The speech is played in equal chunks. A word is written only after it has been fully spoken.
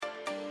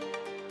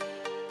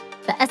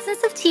The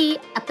Essence of Tea,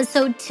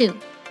 Episode 2.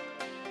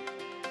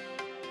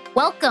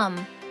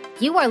 Welcome.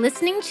 You are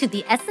listening to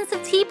the Essence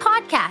of Tea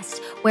podcast,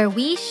 where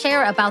we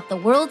share about the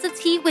worlds of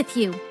tea with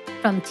you.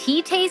 From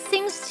tea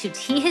tastings to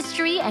tea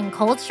history and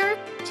culture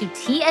to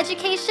tea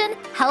education,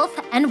 health,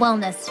 and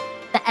wellness.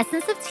 The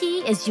Essence of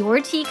Tea is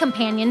your tea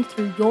companion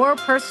through your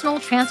personal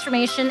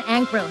transformation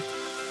and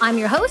growth. I'm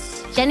your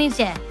host, Jenny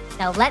Jie.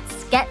 Now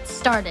let's get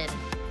started.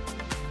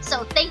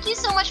 So thank you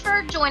so much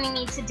for joining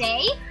me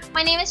today.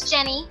 My name is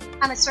Jenny.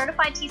 I'm a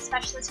certified tea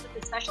specialist with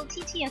the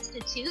Specialty Tea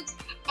Institute,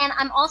 and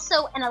I'm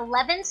also an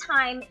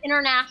 11-time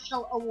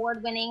international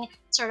award-winning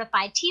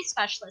certified tea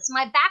specialist.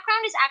 My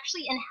background is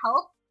actually in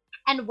health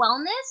and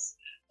wellness,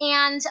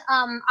 and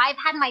I've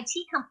had my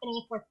tea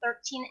company for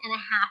 13 and a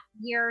half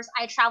years.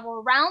 I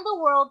travel around the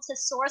world to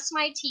source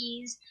my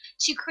teas,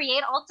 to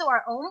create also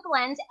our own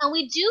blends, and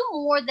we do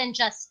more than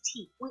just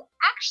tea. We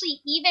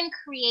actually even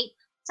create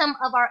some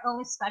of our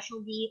own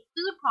specialty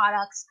food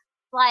products,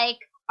 like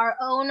our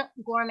own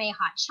gourmet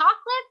hot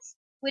chocolates,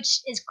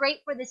 which is great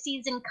for the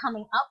season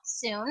coming up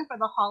soon for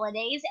the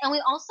holidays. And we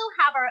also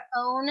have our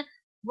own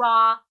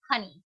raw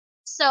honey.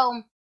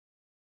 So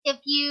if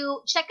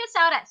you check us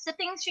out at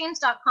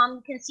sippingstreams.com,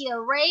 you can see an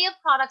array of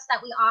products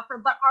that we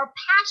offer, but our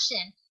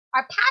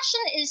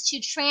passion is to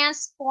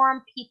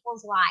transform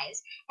people's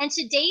lives. And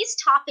today's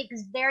topic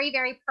is very,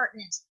 very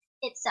pertinent.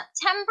 It's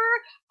September,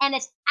 and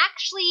it's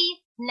actually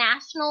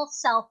National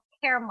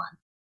Self-Care Month.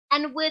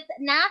 And with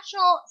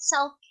National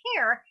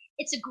Self-Care,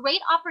 it's a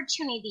great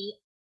opportunity,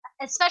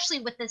 especially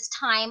with this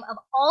time of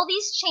all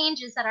these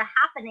changes that are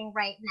happening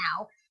right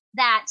now,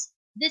 that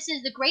this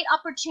is a great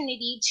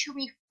opportunity to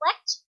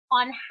reflect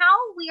on how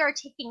we are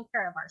taking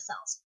care of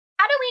ourselves.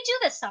 How did we do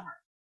this summer?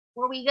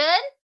 Were we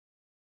good?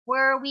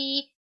 Were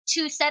we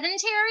too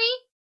sedentary?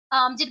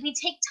 Did we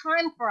take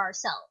time for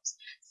ourselves?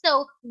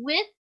 So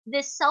with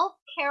this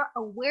Self-Care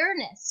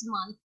Awareness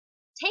Month,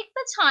 take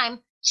the time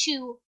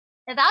to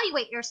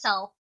evaluate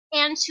yourself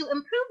and to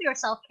improve your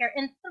self-care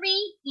in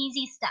 3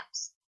 easy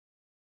steps.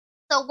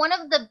 So one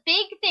of the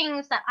big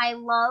things that I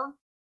love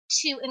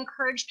to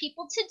encourage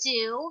people to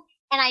do,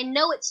 and I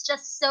know it's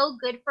just so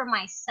good for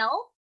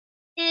myself,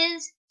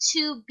 is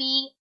to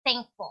be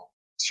thankful,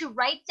 to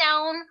write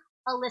down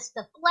a list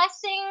of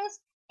blessings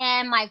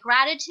and my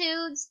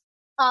gratitudes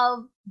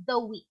of the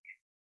week.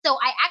 So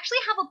I actually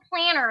have a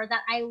planner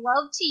that I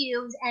love to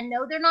use, and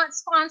no, they're not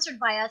sponsored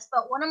by us,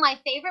 but one of my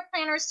favorite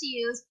planners to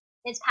use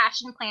is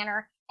Passion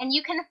Planner, and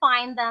you can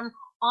find them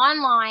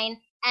online.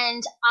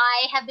 And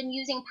I have been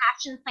using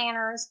Passion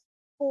Planners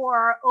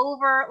for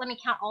over, let me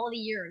count all of the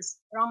years.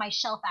 They're on my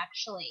shelf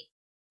actually.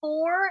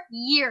 4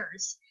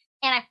 years.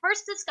 And I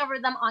first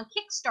discovered them on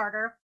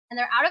Kickstarter, and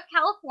they're out of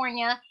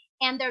California,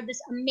 and they're this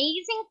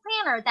amazing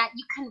planner that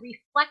you can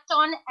reflect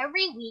on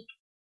every week,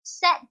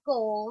 set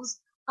goals,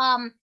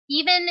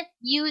 even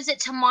use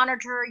it to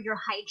monitor your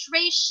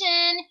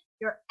hydration,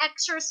 your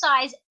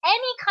exercise,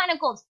 any kind of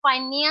goals,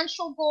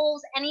 financial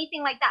goals,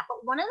 anything like that.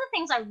 But one of the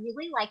things I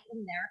really like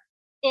in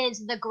there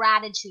is the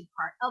gratitude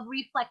part of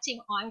reflecting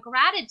on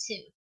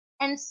gratitude.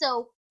 And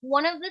so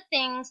one of the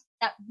things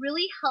that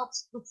really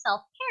helps with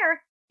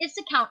self-care is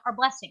to count our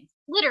blessings.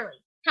 Literally,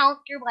 count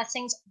your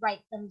blessings,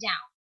 write them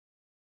down.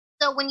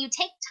 So when you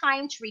take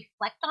time to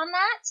reflect on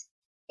that,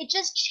 it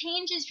just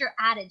changes your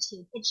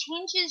attitude. It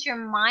changes your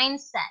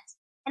mindset,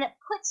 and it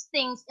puts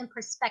things in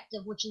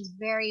perspective, which is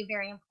very,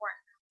 very important.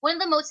 One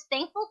of the most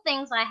thankful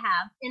things I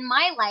have in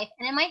my life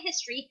and in my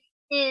history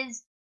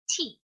is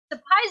tea,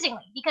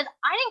 surprisingly, because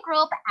I didn't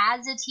grow up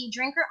as a tea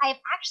drinker. I've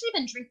actually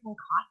been drinking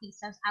coffee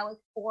since I was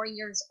 4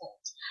 years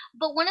old.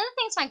 But one of the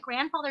things my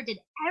grandfather did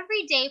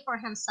every day for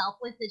himself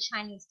was the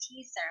Chinese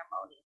tea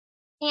ceremony.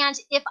 And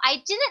if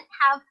I didn't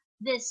have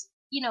this,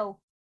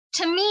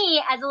 to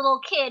me as a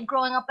little kid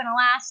growing up in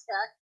Alaska,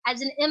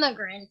 as an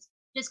immigrant,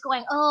 just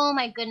going, oh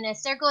my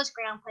goodness, there goes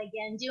Grandpa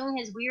again, doing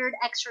his weird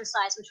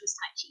exercise, which was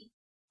Tai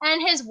Chi,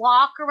 and his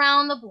walk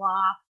around the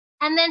block,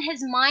 and then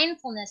his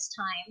mindfulness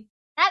time.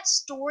 That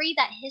story,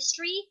 that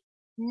history,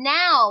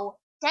 now,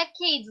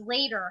 decades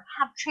later,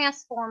 have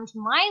transformed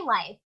my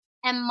life,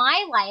 and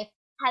my life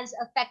has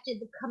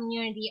affected the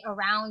community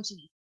around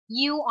me.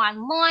 You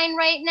online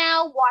right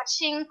now,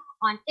 watching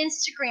on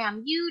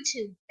Instagram,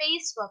 YouTube,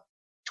 Facebook,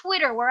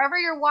 Twitter, wherever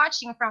you're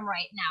watching from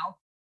right now.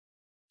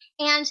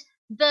 And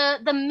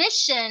the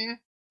mission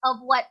of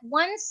what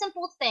one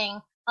simple thing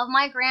of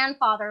my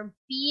grandfather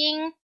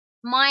being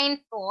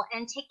mindful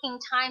and taking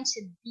time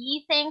to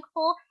be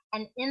thankful,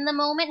 and in the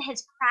moment,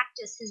 his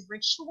practice, his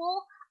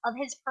ritual of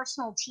his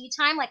personal tea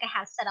time, like I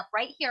have set up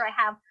right here. I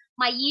have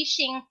my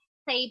Yixing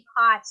clay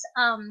pots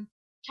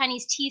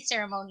Chinese tea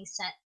ceremony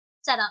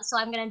set up, so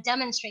I'm going to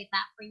demonstrate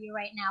that for you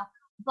right now.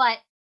 But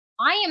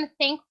I am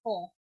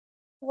thankful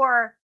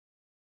for,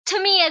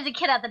 to me as a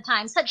kid at the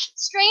time, such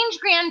strange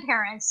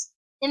grandparents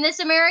in this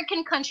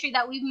American country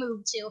that we've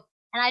moved to.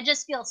 And I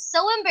just feel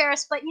so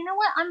embarrassed, but you know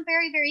what? I'm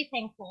very, very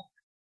thankful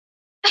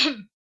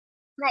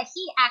that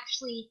he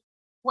actually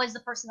was the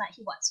person that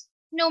he was,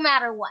 no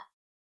matter what.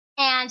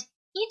 And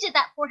he did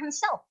that for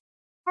himself,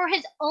 for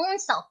his own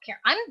self-care.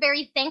 I'm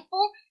very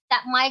thankful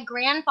that my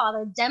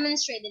grandfather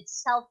demonstrated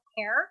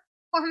self-care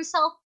for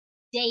himself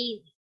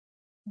daily.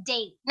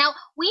 Daily. Now,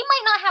 we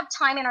might not have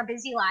time in our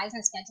busy lives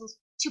and schedules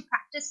to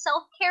practice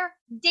self-care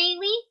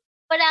daily,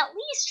 but at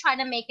least try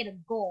to make it a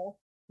goal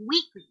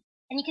weekly.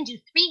 And you can do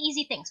 3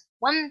 easy things.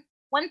 One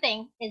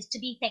thing is to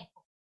be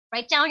thankful.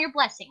 Write down your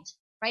blessings.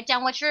 Write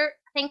down what you're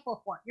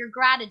thankful for, your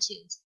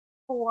gratitudes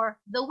for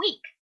the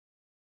week.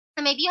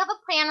 And maybe you have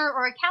a planner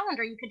or a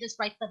calendar, you could just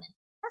write them in.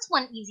 That's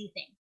one easy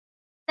thing.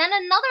 Then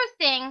another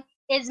thing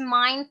is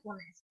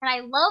mindfulness. And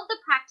I love the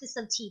practice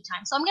of tea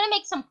time. So I'm going to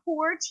make some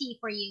pour tea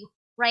for you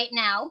right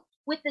now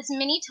with this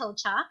mini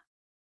tocha.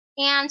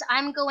 And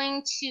I'm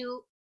going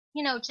to,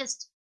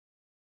 just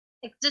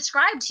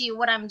describe to you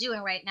what I'm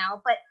doing right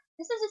now. But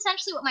this is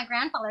essentially what my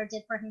grandfather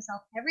did for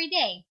himself every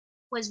day,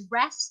 was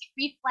rest,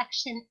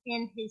 reflection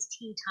in his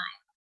tea time.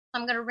 So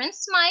I'm going to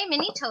rinse my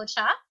mini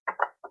tocha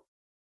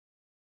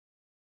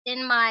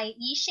in my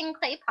yixing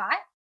clay pot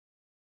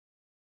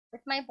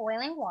with my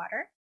boiling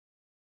water.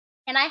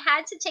 And I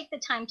had to take the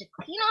time to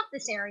clean off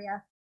this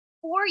area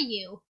for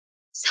you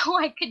so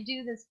I could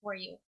do this for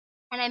you.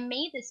 And I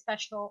made this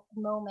special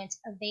moment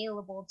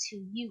available to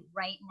you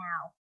right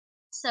now.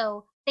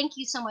 So thank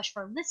you so much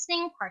for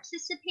listening,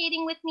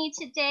 participating with me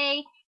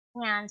today,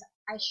 and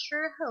I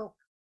sure hope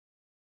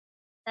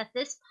that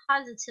this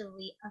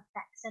positively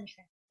affects and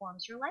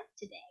transforms your life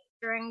today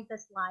during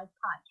this live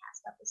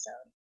podcast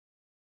episode.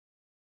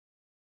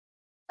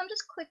 I'm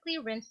just quickly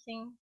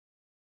rinsing.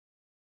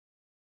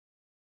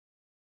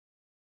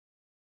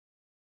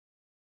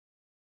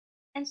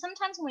 And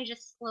sometimes when we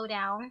just slow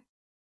down,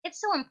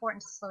 it's so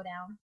important to slow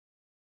down,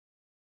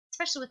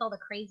 especially with all the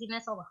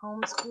craziness, all the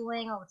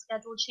homeschooling, all the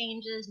schedule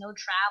changes, no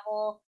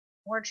travel,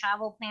 more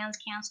travel plans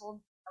canceled,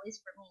 at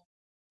least for me.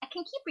 I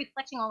can keep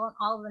reflecting on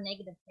all of the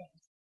negative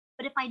things.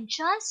 But if I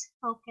just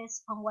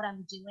focus on what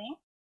I'm doing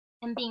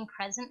and being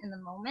present in the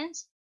moment,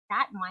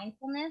 that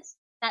mindfulness,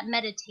 that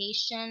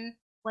meditation,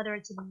 whether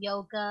it's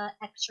yoga,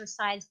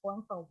 exercise,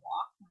 going for a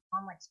walk, my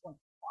mom likes going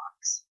for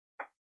walks,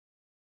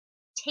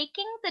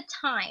 taking the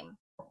time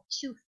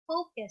to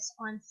focus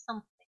on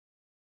something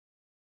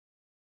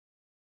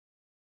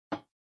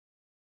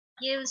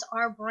gives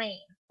our brain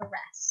the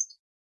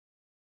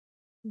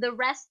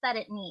rest that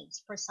it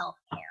needs for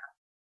self-care.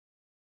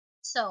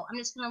 So I'm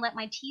just going to let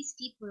my tea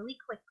steep really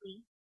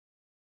quickly.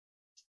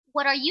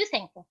 What are you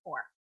thankful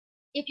for?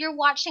 If you're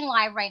watching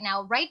live right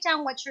now, write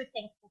down what you're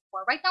thankful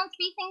for. Write down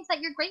 3 things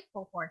that you're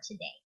grateful for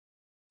today.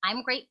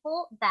 I'm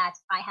grateful that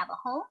I have a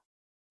home.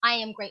 I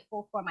am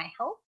grateful for my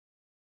health.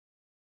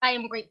 I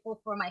am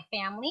grateful for my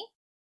family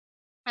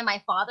and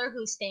my father,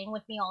 who's staying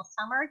with me all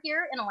summer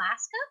here in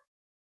Alaska.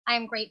 I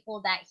am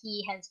grateful that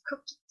he has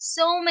cooked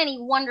so many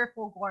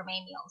wonderful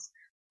gourmet meals.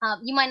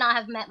 You might not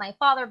have met my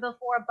father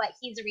before, but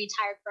he's a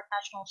retired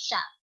professional chef.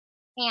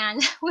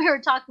 And we were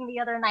talking the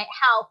other night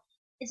how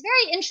it's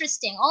very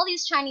interesting, all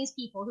these Chinese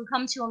people who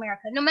come to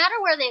America, no matter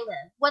where they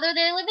live, whether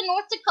they live in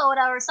North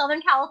Dakota or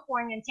Southern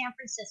California and San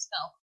Francisco,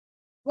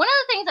 one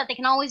of the things that they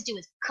can always do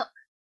is cook.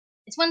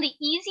 It's one of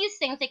the easiest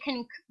things they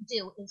can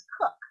do is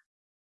cook.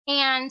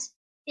 And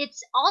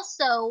it's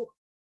also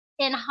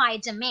in high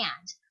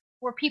demand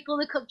for people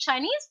to cook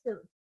Chinese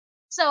food.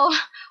 So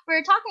we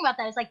were talking about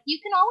that. It's like you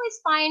can always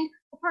find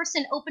a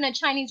person open a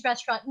Chinese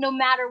restaurant no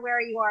matter where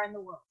you are in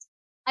the world.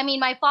 I mean,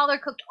 my father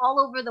cooked all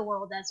over the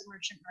world as a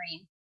merchant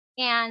marine.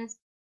 And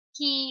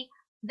he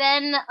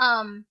then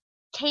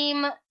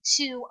came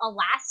to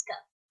Alaska,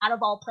 out of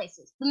all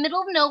places, the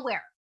middle of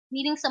nowhere,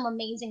 meeting some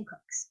amazing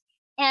cooks.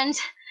 And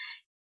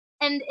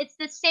it's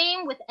the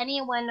same with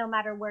anyone, no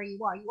matter where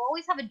you are. You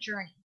always have a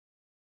journey.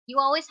 You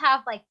always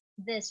have like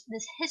this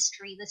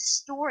history, this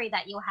story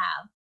that you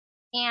have.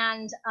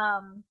 And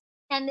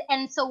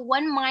so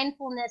one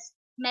mindfulness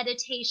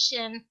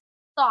meditation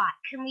thought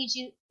can lead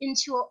you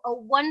into a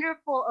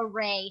wonderful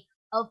array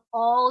of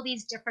all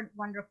these different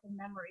wonderful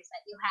memories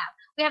that you have.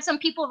 We have some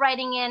people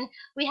writing in.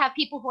 We have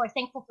people who are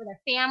thankful for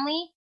their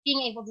family,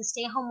 being able to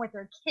stay home with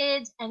their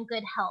kids, and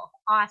good health.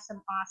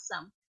 Awesome,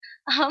 awesome.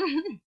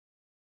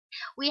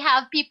 We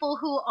have people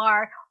who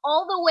are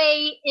all the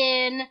way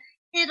in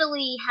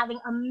Italy having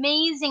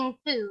amazing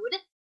food,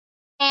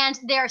 and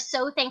they're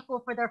so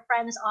thankful for their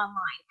friends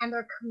online and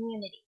their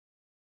community.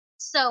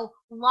 So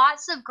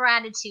lots of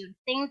gratitude,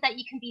 things that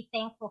you can be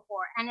thankful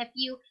for. And if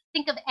you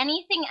think of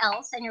anything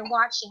else and you're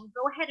watching,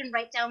 go ahead and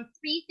write down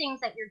 3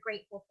 things that you're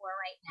grateful for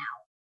right now.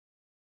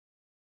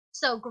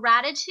 So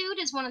gratitude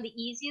is one of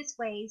the easiest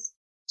ways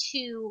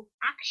to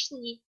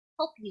actually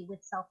help you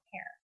with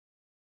self-care.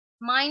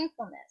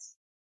 Mindfulness,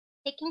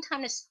 taking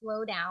time to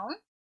slow down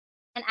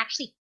and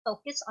actually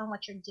focus on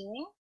what you're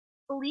doing.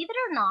 Believe it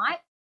or not,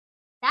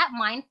 that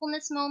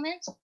mindfulness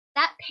moment,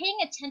 that paying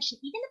attention,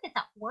 even if it's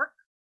at work,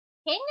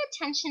 paying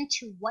attention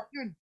to what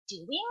you're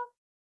doing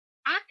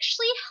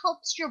actually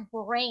helps your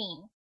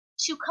brain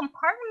to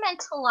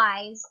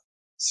compartmentalize,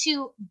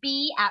 to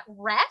be at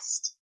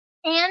rest,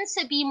 and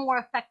to be more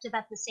effective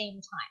at the same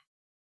time.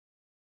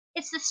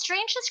 It's the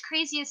strangest,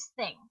 craziest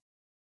thing.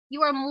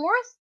 You are more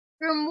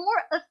You're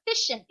more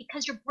efficient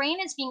because your brain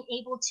is being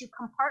able to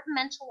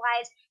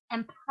compartmentalize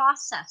and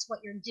process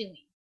what you're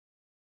doing.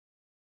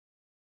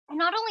 And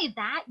not only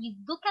that, you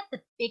look at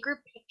the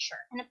bigger picture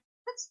and it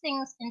puts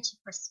things into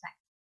perspective.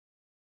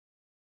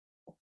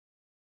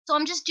 So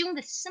I'm just doing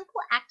the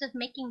simple act of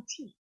making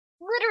tea.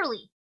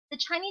 Literally, the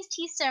Chinese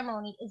tea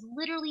ceremony is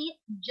literally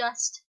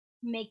just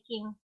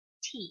making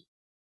tea.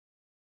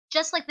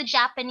 Just like the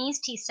Japanese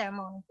tea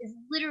ceremony is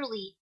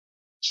literally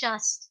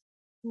just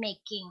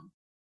making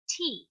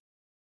tea.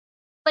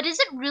 But is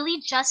it really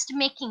just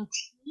making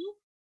tea?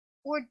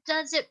 Or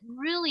does it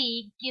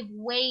really give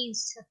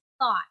ways to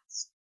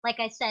thoughts? Like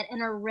I said,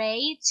 an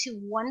array to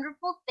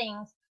wonderful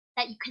things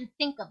that you can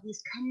think of,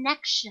 these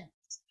connections.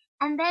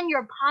 And then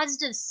your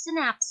positive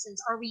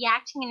synapses are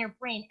reacting in your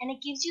brain, and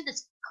it gives you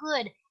this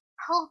good,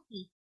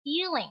 healthy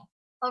feeling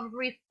of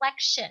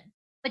reflection.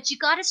 But you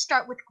got to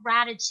start with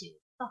gratitude.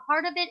 The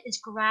heart of it is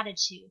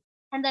gratitude.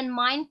 And then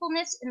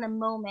mindfulness in the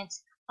moment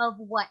of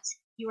what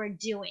you are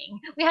doing.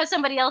 We have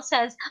somebody else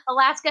says,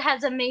 Alaska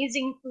has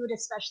amazing food,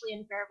 especially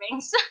in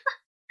Fairbanks.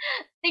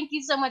 Thank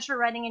you so much for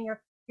writing in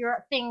your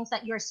things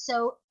that you're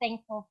so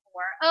thankful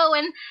for. Oh,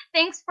 and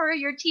thanks for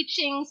your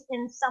teachings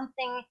in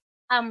something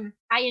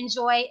I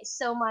enjoy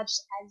so much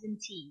as in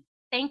tea.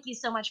 Thank you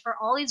so much for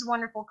all these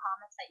wonderful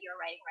comments that you're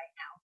writing right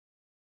now.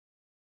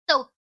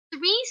 So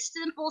 3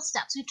 simple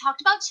steps. We've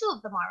talked about 2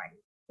 of them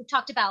already. We've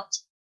talked about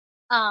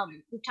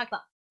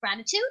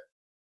gratitude.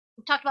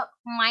 We've talked about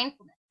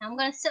mindfulness. Now I'm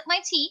going to sip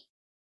my tea.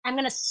 I'm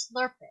going to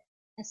slurp it.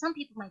 And some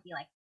people might be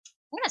like,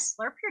 I'm going to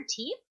slurp your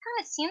tea? It kind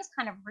of seems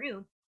kind of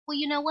rude. Well,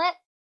 you know what?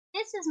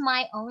 This is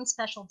my own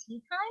special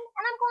tea time,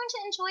 and I'm going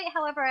to enjoy it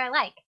however I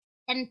like.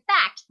 And in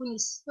fact, when you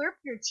slurp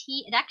your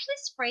tea, it actually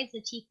sprays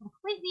the tea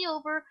completely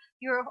over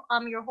your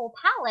whole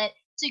palate,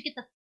 so you get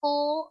the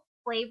full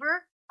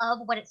flavor of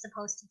what it's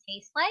supposed to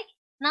taste like.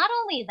 Not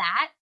only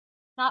that,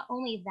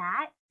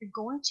 you're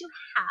going to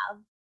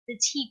have the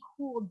tea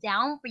cool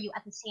down for you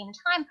at the same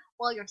time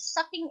while you're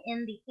sucking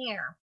in the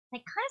air. And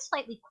it kind of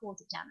slightly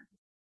cools it down at the same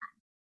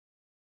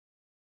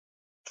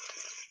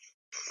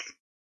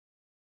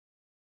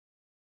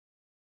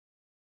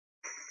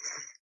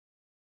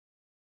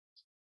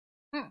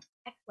time.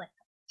 Excellent.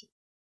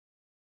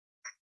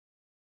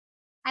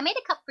 I made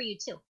a cup for you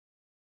too.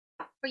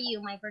 For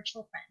you, my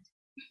virtual friend.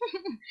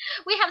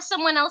 We have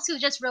someone else who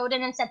just wrote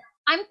in and said,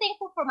 I'm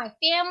thankful for my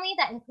family.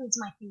 That includes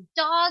my 3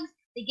 dogs.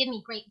 They give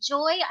me great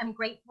joy. I'm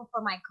grateful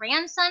for my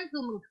grandson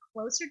who moved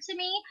closer to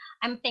me.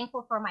 I'm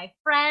thankful for my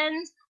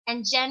friends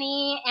and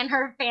Jenny and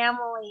her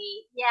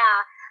family.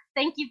 Yeah.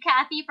 Thank you,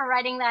 Kathy, for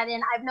writing that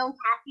in. I've known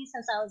Kathy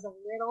since I was a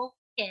little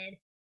kid.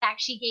 In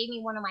fact, she gave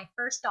me one of my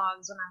first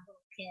dogs when I was a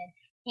little kid.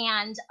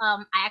 And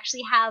I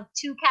actually have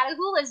 2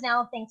 Catahoula's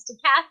now, thanks to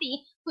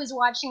Kathy, who's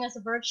watching us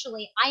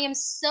virtually. I am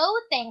so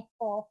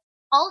thankful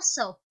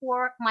also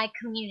for my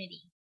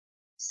community.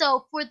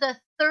 So for the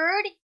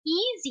 3rd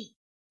easy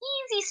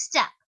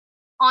step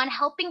on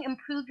helping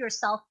improve your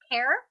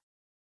self-care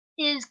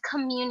is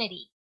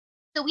community.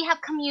 So we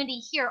have community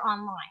here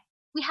online.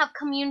 We have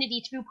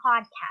community through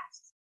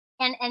podcasts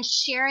and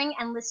sharing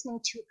and listening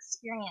to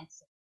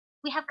experiences.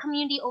 We have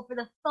community over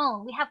the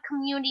phone. We have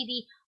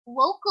community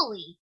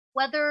locally,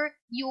 whether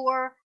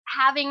you're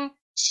having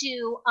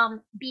to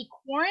be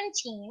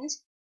quarantined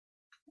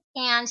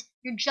and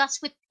you're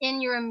just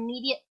within your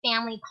immediate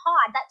family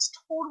pod, that's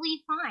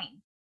totally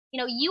fine. You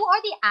know, you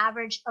are the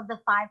average of the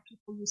 5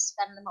 people you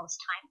spend the most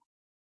time with.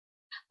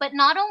 But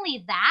not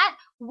only that,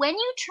 when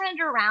you turn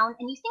it around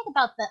and you think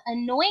about the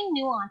annoying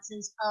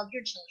nuances of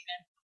your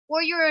children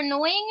or your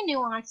annoying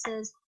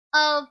nuances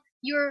of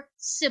your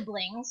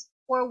siblings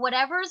or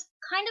whatever's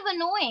kind of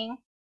annoying,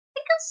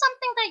 think of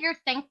something that you're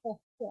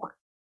thankful for.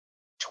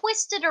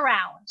 Twist it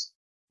around.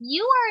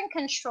 You are in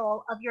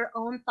control of your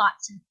own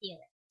thoughts and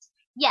feelings.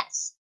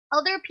 Yes,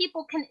 other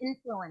people can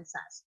influence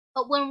us,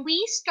 but when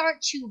we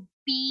start to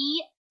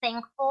be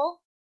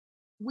thankful,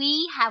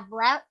 we have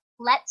not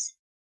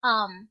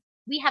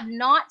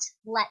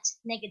let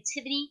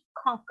negativity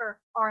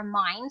conquer our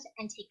minds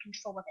and take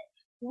control of it.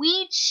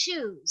 We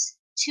choose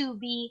to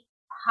be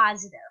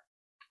positive.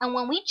 And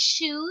when we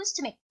choose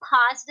to make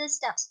positive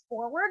steps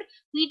forward,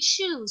 we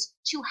choose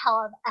to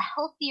have a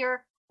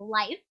healthier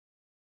life,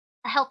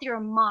 a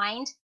healthier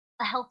mind,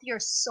 a healthier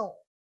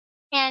soul.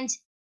 And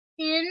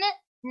in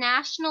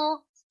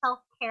National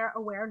Self-Care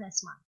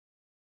Awareness Month,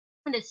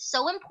 it is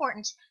so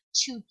important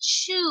to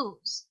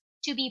choose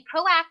to be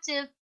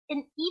proactive in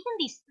even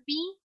these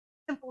 3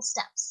 simple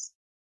steps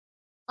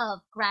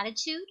of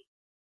gratitude,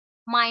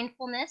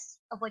 mindfulness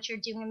of what you're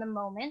doing in the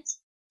moment,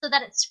 so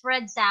that it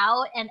spreads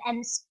out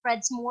and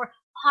spreads more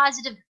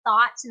positive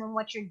thoughts and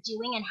what you're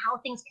doing and how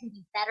things can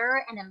be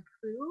better and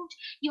improved.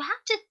 You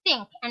have to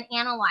think and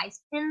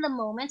analyze in the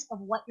moment of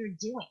what you're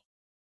doing.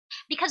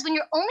 Because when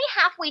you're only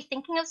halfway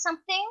thinking of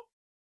something,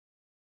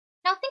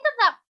 now think of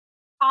that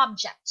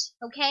object,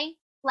 okay?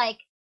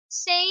 Like,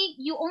 say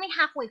you only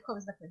halfway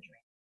close the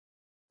refrigerator.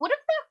 What if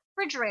the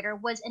refrigerator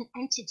was an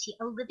entity,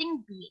 a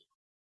living being?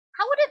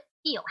 How would it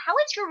feel? How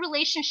is your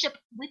relationship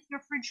with your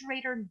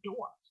refrigerator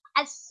door?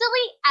 As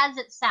silly as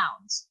it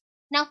sounds,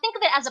 now think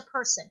of it as a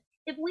person.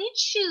 If we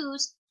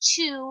choose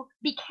to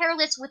be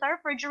careless with our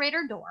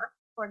refrigerator door,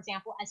 for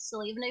example, as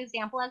silly of an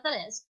example as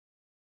that is,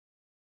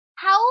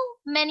 how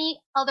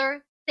many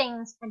other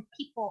things and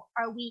people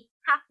are we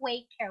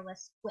halfway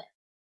careless with?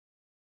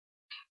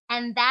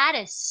 And that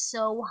is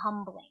so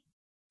humbling.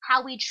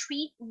 How we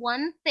treat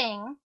one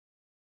thing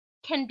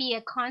can be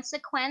a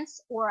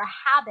consequence or a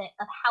habit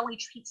of how we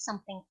treat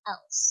something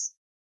else.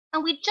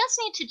 And we just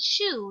need to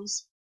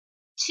choose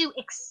to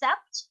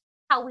accept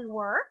how we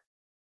were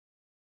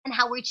and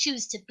how we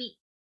choose to be.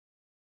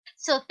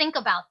 So think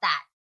about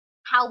that,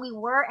 how we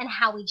were and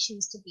how we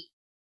choose to be.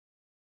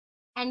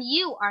 And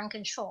you are in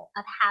control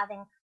of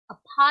having a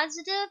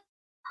positive,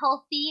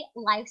 healthy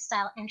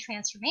lifestyle and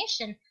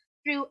transformation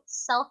through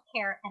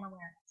self-care and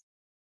awareness.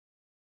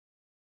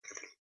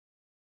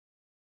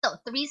 So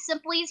 3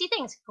 simple, easy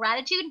things: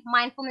 gratitude,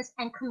 mindfulness,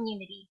 and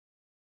community.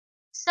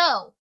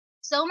 So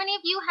many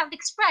of you have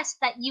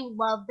expressed that you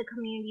love the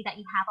community that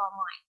you have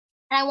online.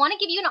 And I want to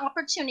give you an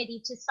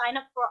opportunity to sign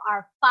up for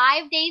our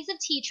 5 Days of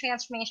Tea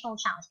Transformational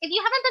Challenge. If you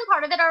haven't been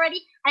part of it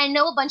already, and I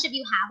know a bunch of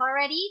you have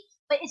already,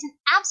 but it's an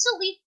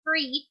absolutely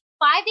free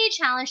 5-day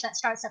challenge that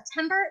starts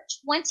September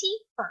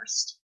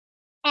 21st.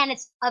 And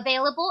it's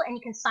available, and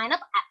you can sign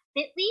up at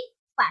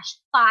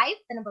bit.ly/5,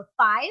 the number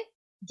 5,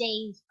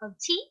 Days of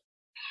Tea.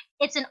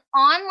 It's an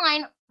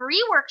online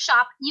free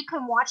workshop. You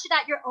can watch it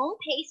at your own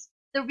pace.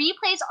 The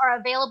replays are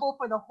available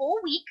for the whole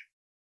week,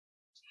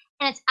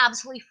 and it's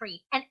absolutely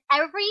free. And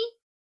every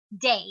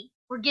day,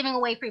 we're giving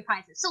away free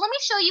prizes. So let me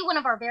show you one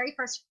of our very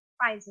first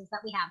prizes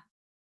that we have.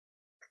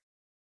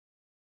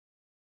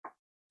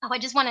 Oh, I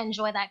just want to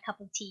enjoy that cup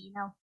of tea, you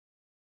know.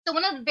 So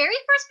one of the very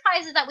first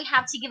prizes that we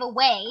have to give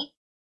away,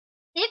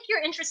 if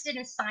you're interested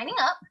in signing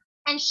up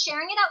and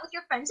sharing it out with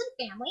your friends and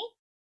family,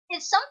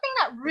 is something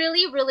that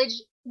really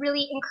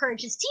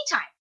encourages tea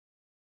time.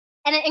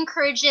 And it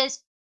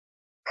encourages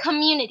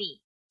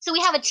community. So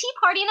we have a tea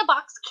party in a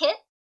box kit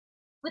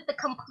with the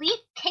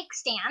complete cake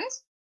stand,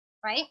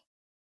 right?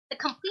 The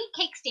complete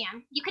cake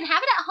stand. You can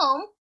have it at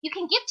home. You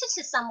can gift it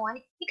to someone.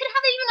 You can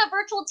have even a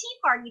virtual tea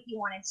party if you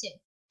wanted to.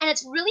 And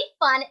it's really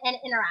fun and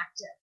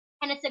interactive.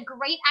 And it's a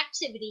great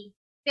activity,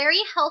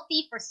 very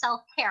healthy for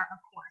self-care,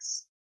 of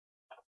course.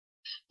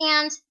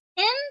 And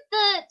in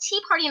the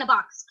tea party in a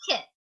box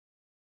kit,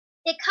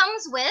 it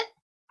comes with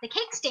the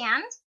cake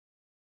stand,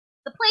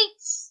 the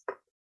plates,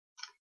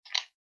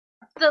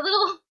 the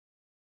little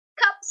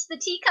cups, the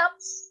tea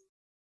cups,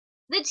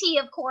 the tea,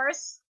 of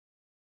course,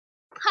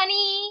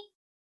 honey.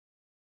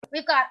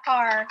 We've got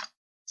our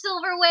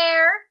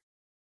silverware,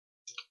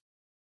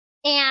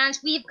 and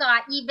we've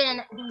got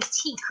even these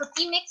tea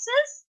cookie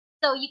mixes,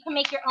 so you can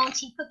make your own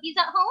tea cookies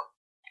at home.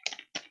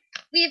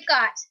 We've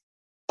got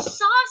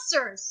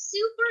saucers,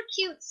 super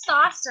cute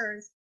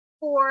saucers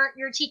for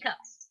your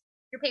teacups,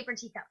 your paper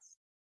teacups.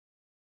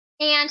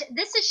 And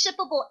this is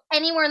shippable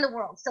anywhere in the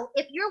world. So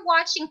if you're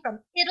watching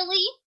from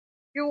Italy,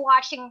 you're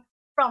watching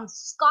from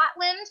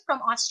Scotland,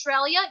 from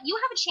Australia, you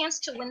have a chance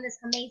to win this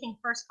amazing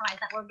first prize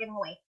that we're giving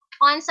away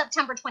on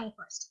September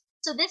 21st.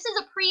 So this is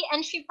a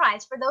pre-entry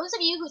prize. For those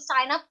of you who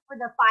sign up for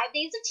the 5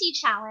 Days of Tea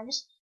Challenge,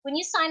 when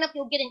you sign up,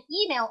 you'll get an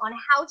email on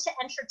how to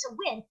enter to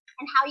win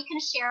and how you can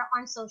share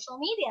on social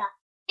media.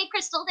 Hey,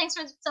 Crystal, thanks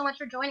so much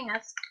for joining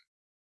us.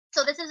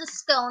 So this is a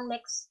scone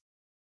mix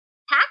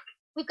pack.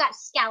 We've got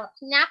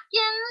scalloped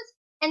napkins.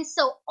 And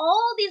so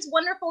all these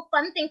wonderful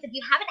fun things. If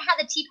you haven't had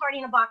the tea party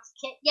in a box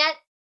kit yet,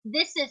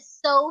 this is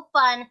so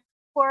fun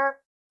for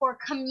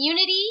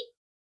community,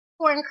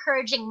 for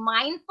encouraging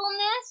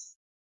mindfulness,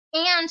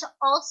 and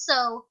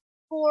also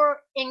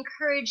for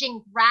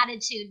encouraging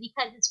gratitude,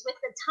 because it's with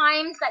the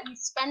times that you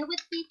spend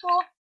with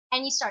people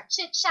and you start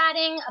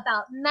chit-chatting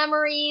about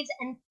memories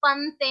and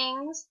fun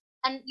things,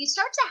 and you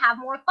start to have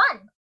more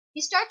fun.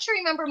 You start to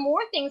remember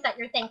more things that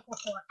you're thankful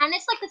for. And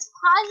it's like this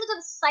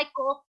positive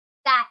cycle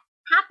that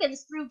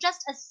happens through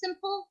just a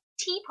simple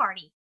tea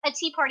party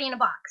in a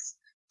box.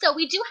 So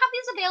we do have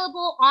these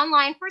available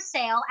online for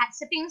sale at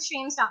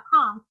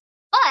sippingstreams.com,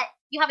 but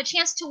you have a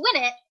chance to win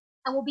it,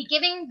 and we'll be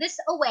giving this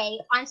away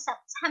on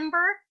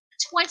September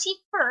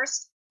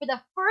 21st for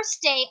the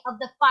first day of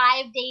the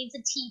 5 Days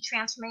of Tea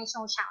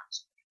Transformational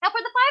Challenge. Now, for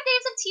the 5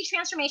 Days of Tea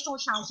Transformational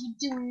Challenge, you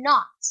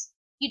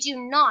do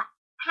not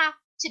have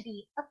to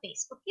be a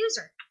Facebook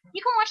user.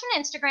 You can watch on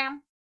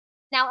Instagram.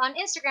 Now, on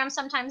Instagram,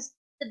 sometimes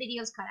the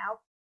video's cut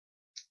out,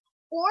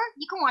 or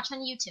you can watch on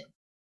YouTube.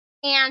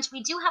 And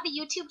we do have a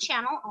YouTube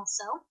channel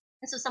also,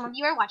 and so some of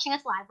you are watching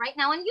us live right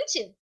now on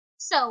YouTube.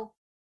 So,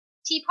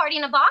 tea party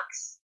in a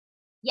box?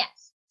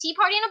 Yes. Tea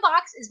party in a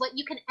box is what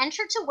you can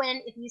enter to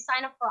win if you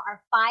sign up for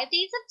our 5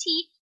 Days of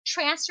Tea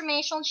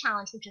Transformational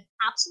Challenge, which is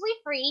absolutely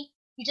free.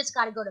 You just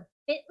got to go to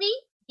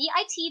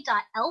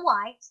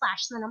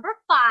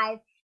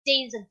bit.ly/5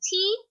 Days of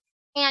Tea,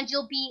 and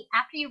you'll be,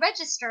 after you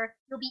register,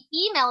 you'll be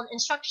emailed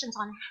instructions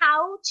on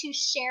how to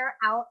share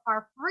out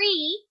our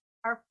free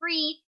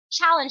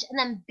challenge and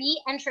then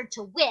be entered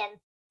to win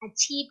a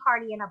tea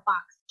party in a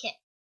box kit.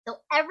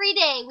 So every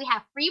day we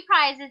have free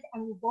prizes,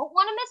 and you won't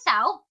want to miss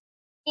out.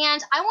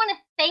 And I want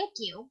to thank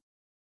you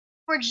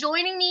for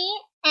joining me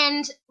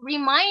and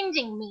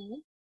reminding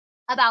me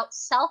about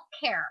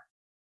self-care,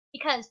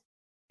 because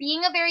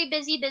being a very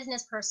busy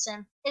business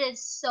person, it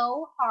is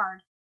so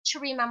hard to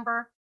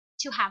remember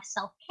to have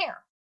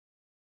self-care.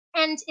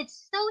 And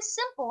it's so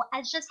simple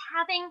as just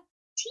having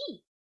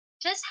tea.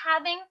 Just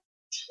having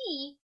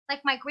tea,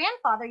 like my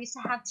grandfather used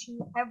to have tea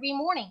every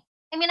morning.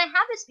 I mean, I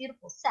have this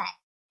beautiful set,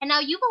 and now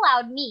you've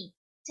allowed me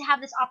to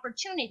have this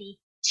opportunity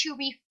to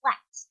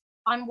reflect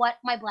on what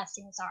my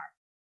blessings are,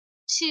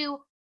 to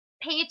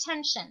pay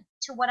attention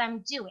to what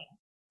I'm doing,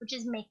 which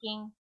is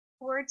making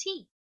pour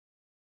tea,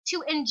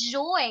 to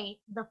enjoy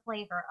the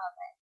flavor of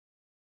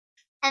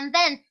it, and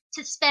then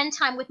to spend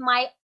time with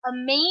my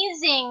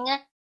amazing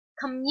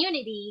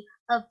community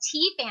of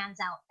tea fans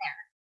out there.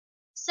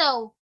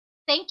 So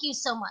thank you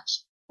so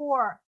much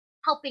for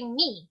helping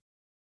me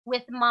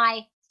with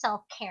my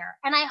self-care.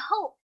 And I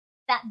hope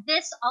that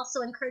this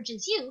also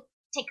encourages you to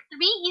take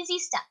 3 easy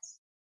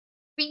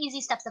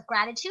steps of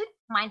gratitude,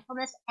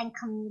 mindfulness, and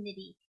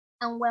community.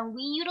 And when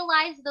we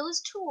utilize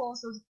those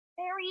tools, those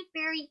very,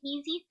 very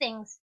easy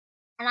things,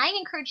 and I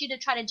encourage you to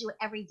try to do it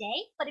every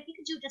day, but if you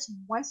could do it just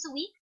once a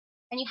week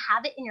and you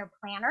have it in your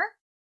planner,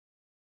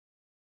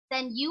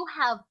 then you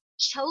have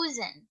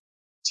chosen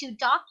to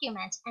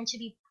document and to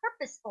be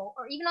purposeful,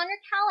 or even on your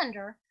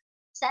calendar,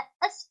 set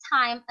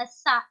aside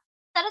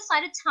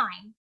a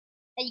time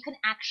that you can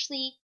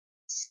actually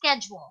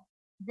schedule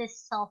this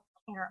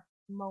self-care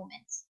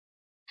moment.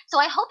 So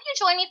I hope you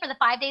join me for the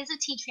 5 Days of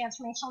Tea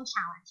Transformational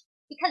Challenge,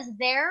 because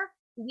there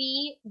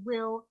we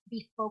will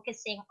be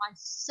focusing on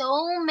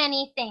so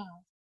many things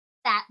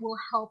that will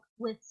help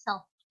with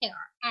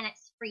self-care. And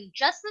it's free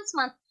just this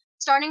month,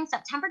 starting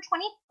September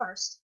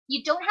 21st.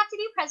 You don't have to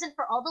be present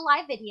for all the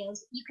live videos.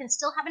 You can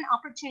still have an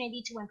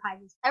opportunity to win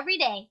prizes every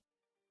day.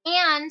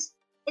 And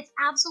it's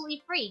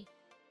absolutely free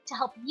to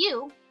help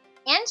you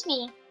and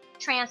me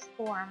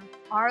transform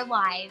our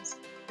lives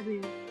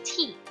through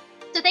tea.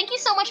 So thank you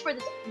so much for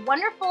this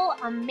wonderful,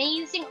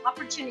 amazing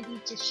opportunity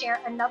to share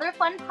another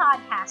fun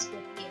podcast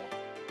with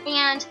you.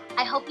 And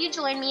I hope you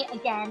join me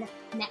again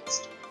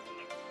next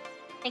week.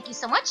 Thank you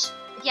so much.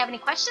 If you have any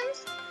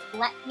questions,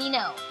 let me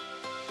know.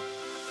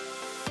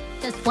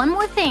 Just one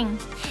more thing.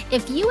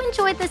 If you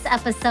enjoyed this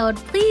episode,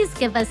 please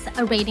give us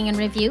a rating and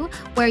review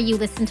where you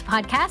listen to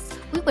podcasts.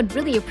 We would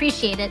really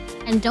appreciate it.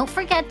 And don't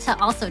forget to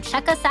also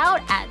check us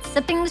out at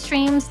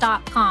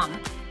sippingstreams.com.